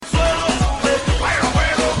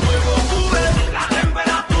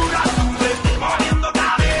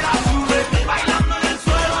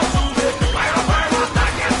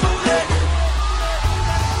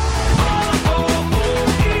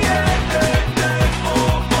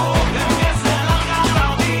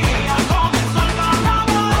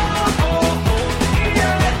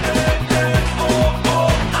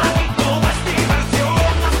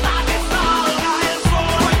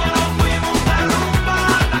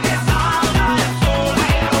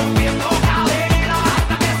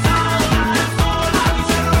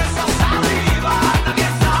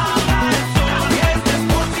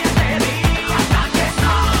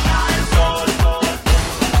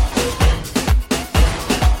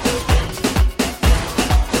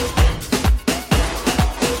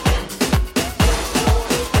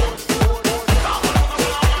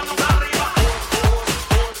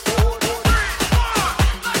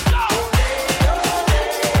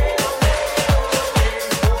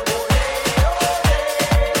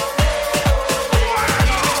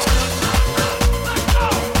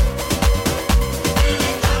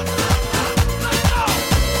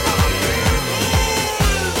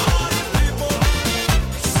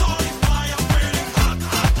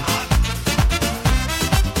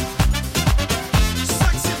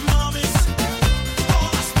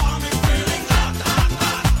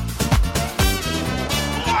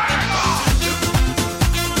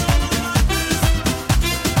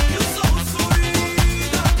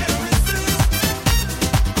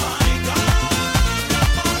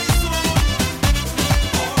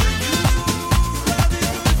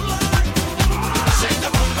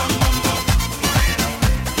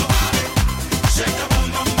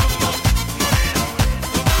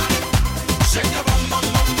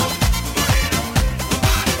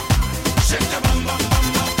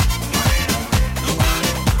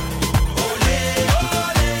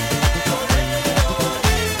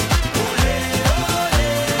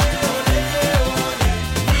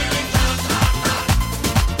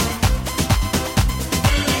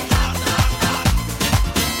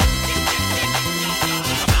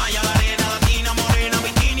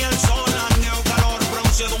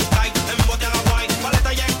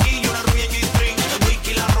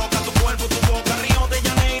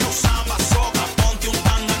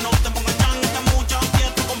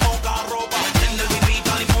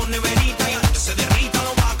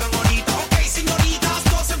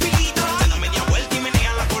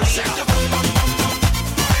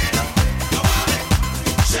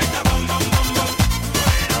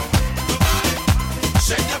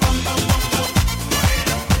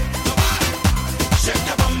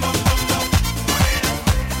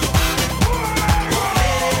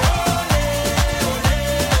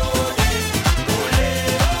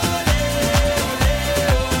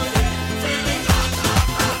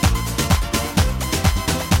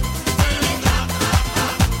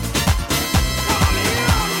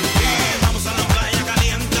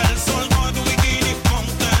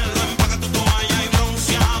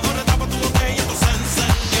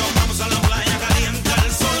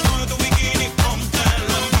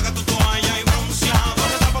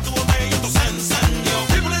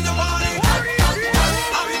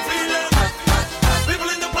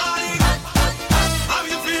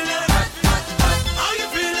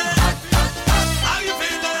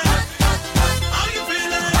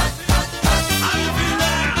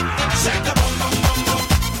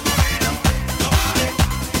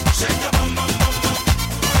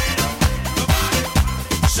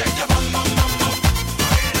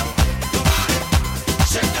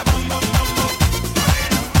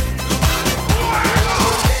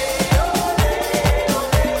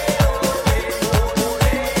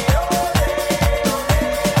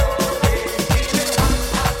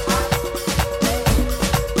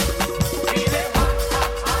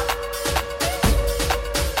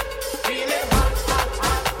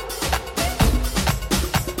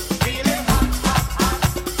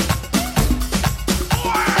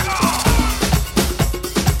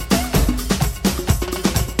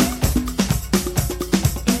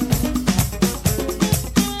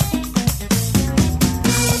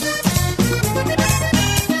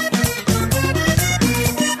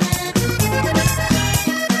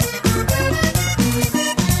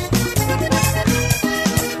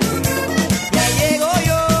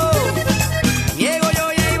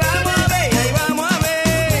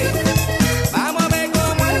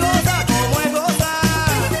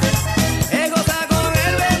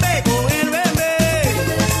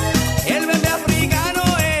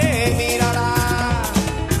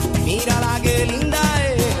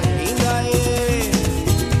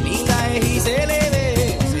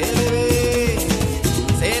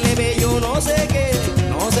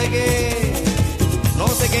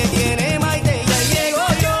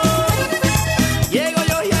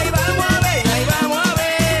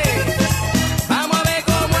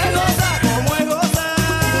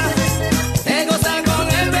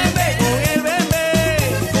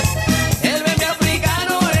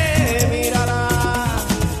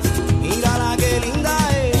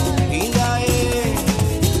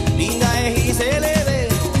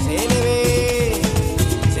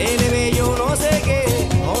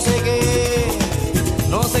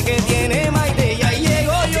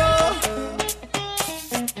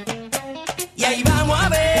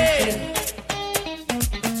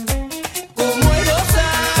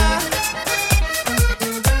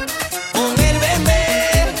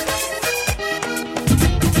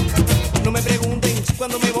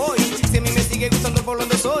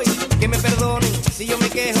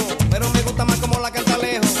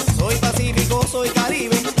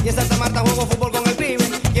Y en Santa Marta juego fútbol con el pibe.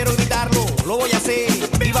 Quiero gritarlo, lo voy a hacer.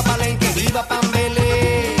 Viva Palenque, viva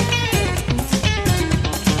Pambele.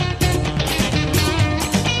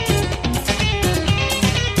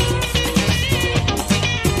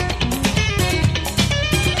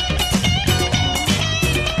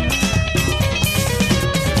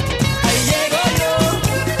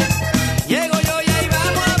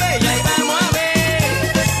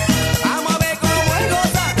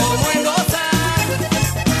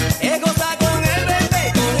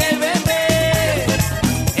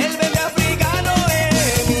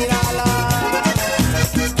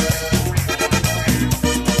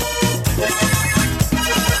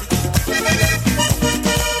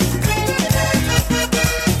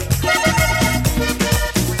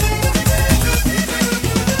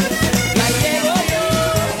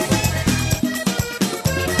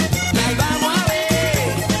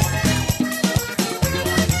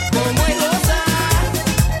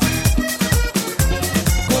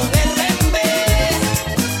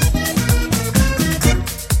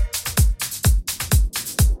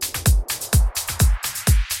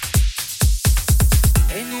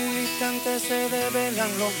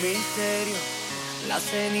 La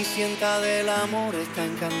cenicienta del amor está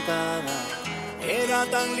encantada. Era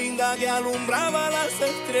tan linda que alumbraba las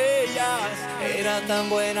estrellas. Era tan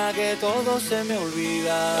buena que todo se me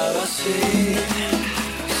olvida. Ahora sí,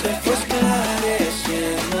 se fue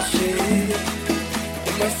esclareciendo así.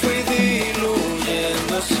 Me fui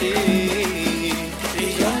diluyendo así.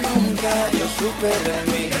 Y yo nunca supe de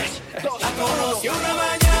mí. La conocí una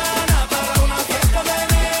mañana para una fiesta de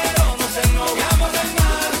enero. Nos ennoviamos en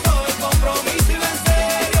marzo, el compromiso iba en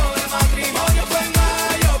serio. El matrimonio fue en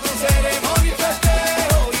mayo, con ceremonia y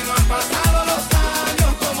festejo. Y no han pasado los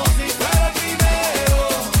años como si fuera el primero.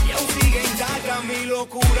 Y aún sigue intacta mi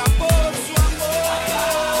locura por su amor.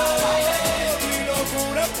 Mi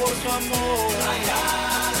locura por su amor.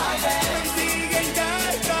 Sigue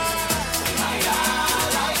intacta.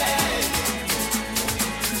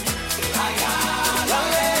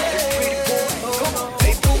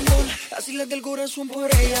 Así le del corazón por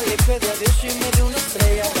ella, le pedí a Dios y me dio una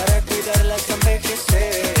estrella para cuidarla hasta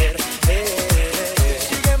envejecer.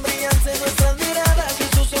 Siguen brillantes nuestras miradas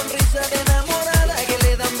y su sonrisa de enamorada que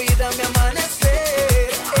le dan vida a mi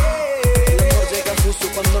amanecer. El amor llega justo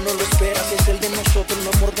cuando no lo esperas, es el de nosotros,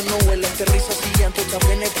 no muerde, no huele, entre risas y llanto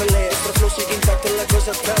también hay peleas. Nuestro flow sigue intacto, la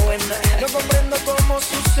cosa está buena. No comprendo cómo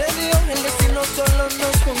sucedió, el destino solo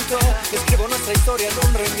nos juntó. Escribo nuestra historia en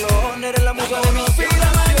un renglón, eres la musa de mi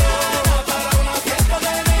inspiración.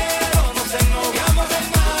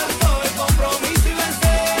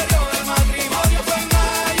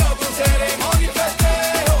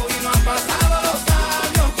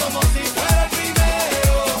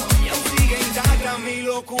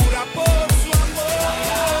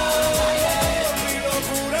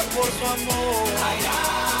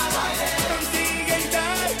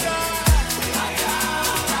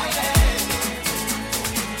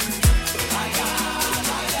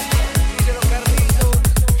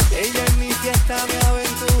 Mi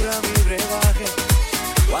aventura, mi brebaje,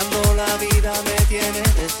 cuando la vida me tiene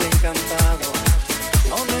desencantado.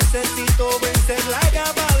 No necesito vencer la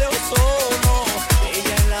capa de ozono.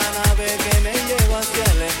 Ella es la nave que me lleva hacia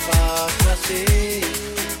el espacio, así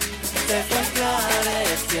se fue